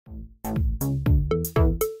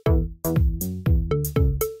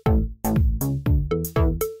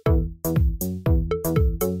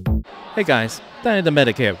Hey guys, Danny the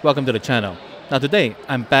Mediocre. Welcome to the channel. Now today,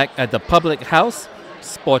 I'm back at the Public House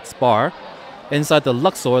Sports Bar inside the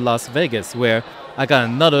Luxor, Las Vegas, where I got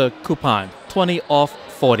another coupon, 20 off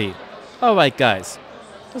 40. Alright guys,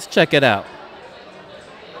 let's check it out.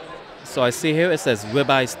 So I see here it says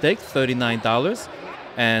ribeye steak, $39.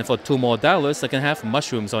 And for $2 more, I can have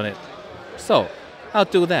mushrooms on it. So, I'll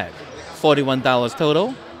do that. $41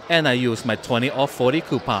 total, and I use my 20 off 40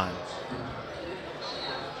 coupon.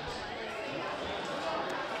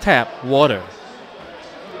 Tap water.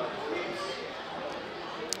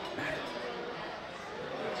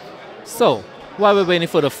 So, while we're waiting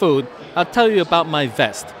for the food, I'll tell you about my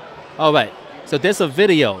vest. Alright, so there's a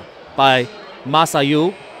video by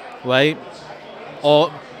Masayu, right?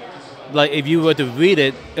 Or, like, if you were to read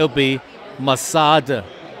it, it'll be Masad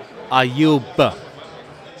Ayoob.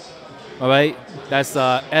 Alright, that's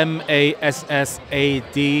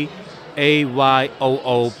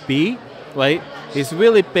Massadayoob, right? He's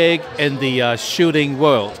really big in the shooting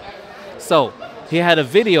world. So, he had a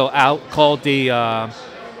video out called the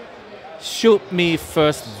Shoot Me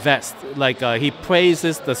First Vest. Like, he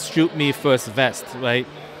praises the Shoot Me First Vest, right?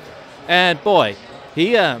 And boy,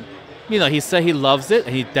 he he said he loves it,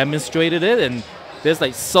 and he demonstrated it, and there's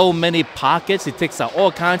like so many pockets. He takes out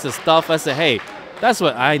all kinds of stuff. I said, hey, that's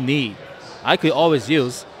what I need. I could always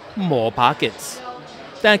use more pockets.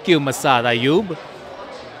 Thank you, Masad Ayoob.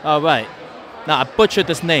 All right. Now, I butchered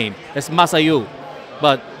this name. It's Masayu.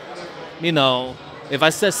 But, if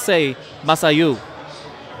I say Masayu,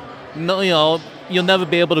 no, you'll never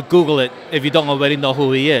be able to Google it if you don't already know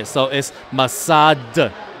who he is. So it's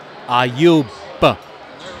Masad Ayoob.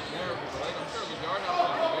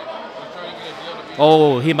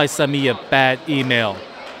 Oh, he might send me a bad email.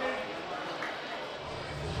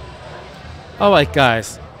 Alright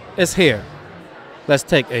guys, it's here. Let's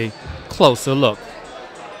take a closer look.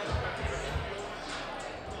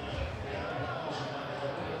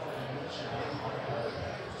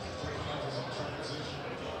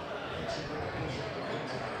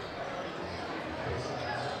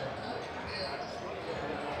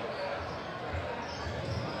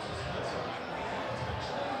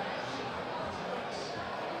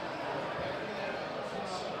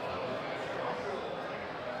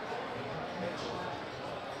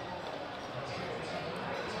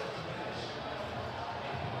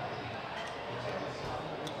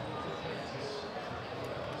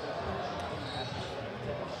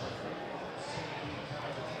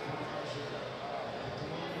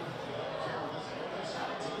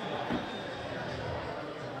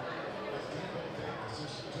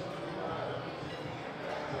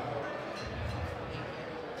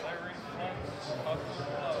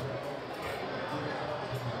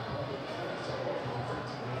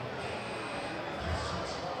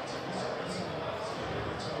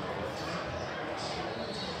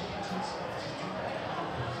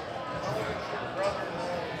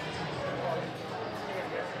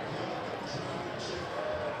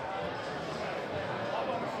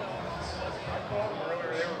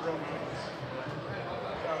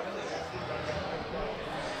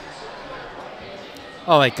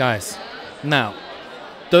 Alright guys, now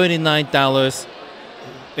 $39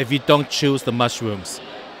 if you don't choose the mushrooms.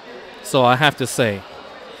 So I have to say,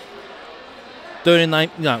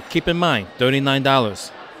 keep in mind,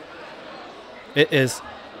 $39. It is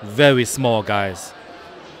very small, guys.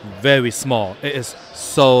 Very small. It is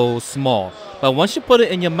so small. But once you put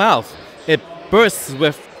it in your mouth, it bursts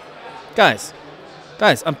with... Guys,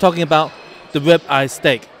 I'm talking about the ribeye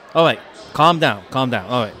steak. Alright, calm down.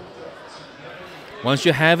 Alright. Once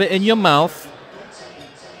you have it in your mouth,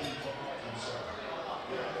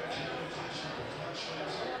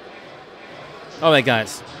 alright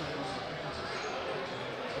guys,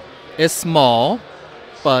 it's small,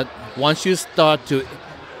 but once you start to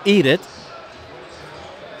eat it,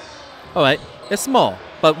 alright, it's small,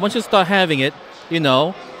 but once you start having it,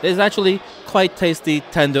 it's actually quite tasty,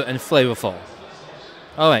 tender, and flavorful.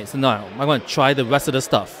 Alright, so now I'm going to try the rest of the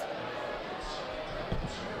stuff.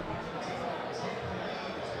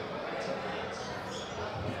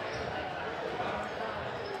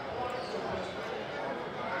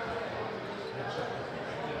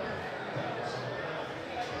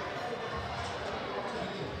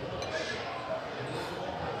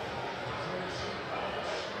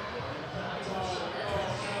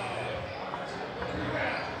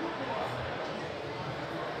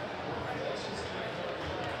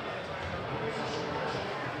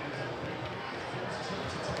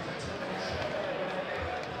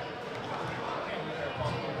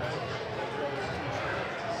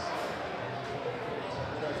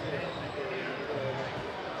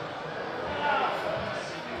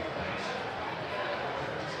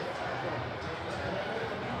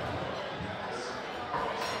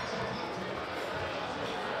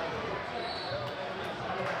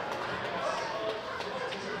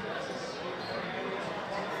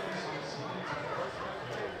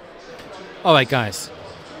 All right, guys.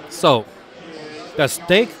 So the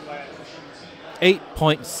steak,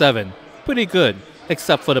 8.7, pretty good,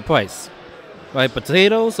 except for the price. Right,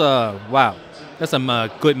 potatoes, wow, that's some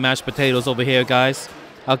good mashed potatoes over here, guys.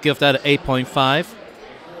 I'll give that an 8.5.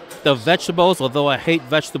 The vegetables, although I hate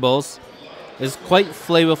vegetables, is quite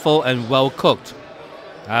flavorful and well cooked.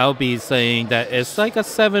 I'll be saying that it's like a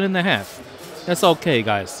 7.5. That's okay,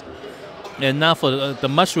 guys. And now for the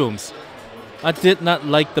mushrooms. I did not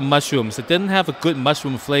like the mushrooms. It didn't have a good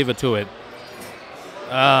mushroom flavor to it.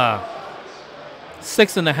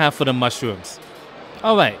 6.5 for the mushrooms.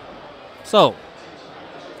 All right. So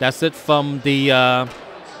that's it from the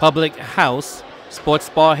Public House Sports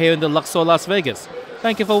Bar here in the Luxor, Las Vegas.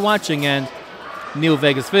 Thank you for watching, and new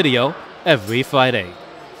Vegas video every Friday.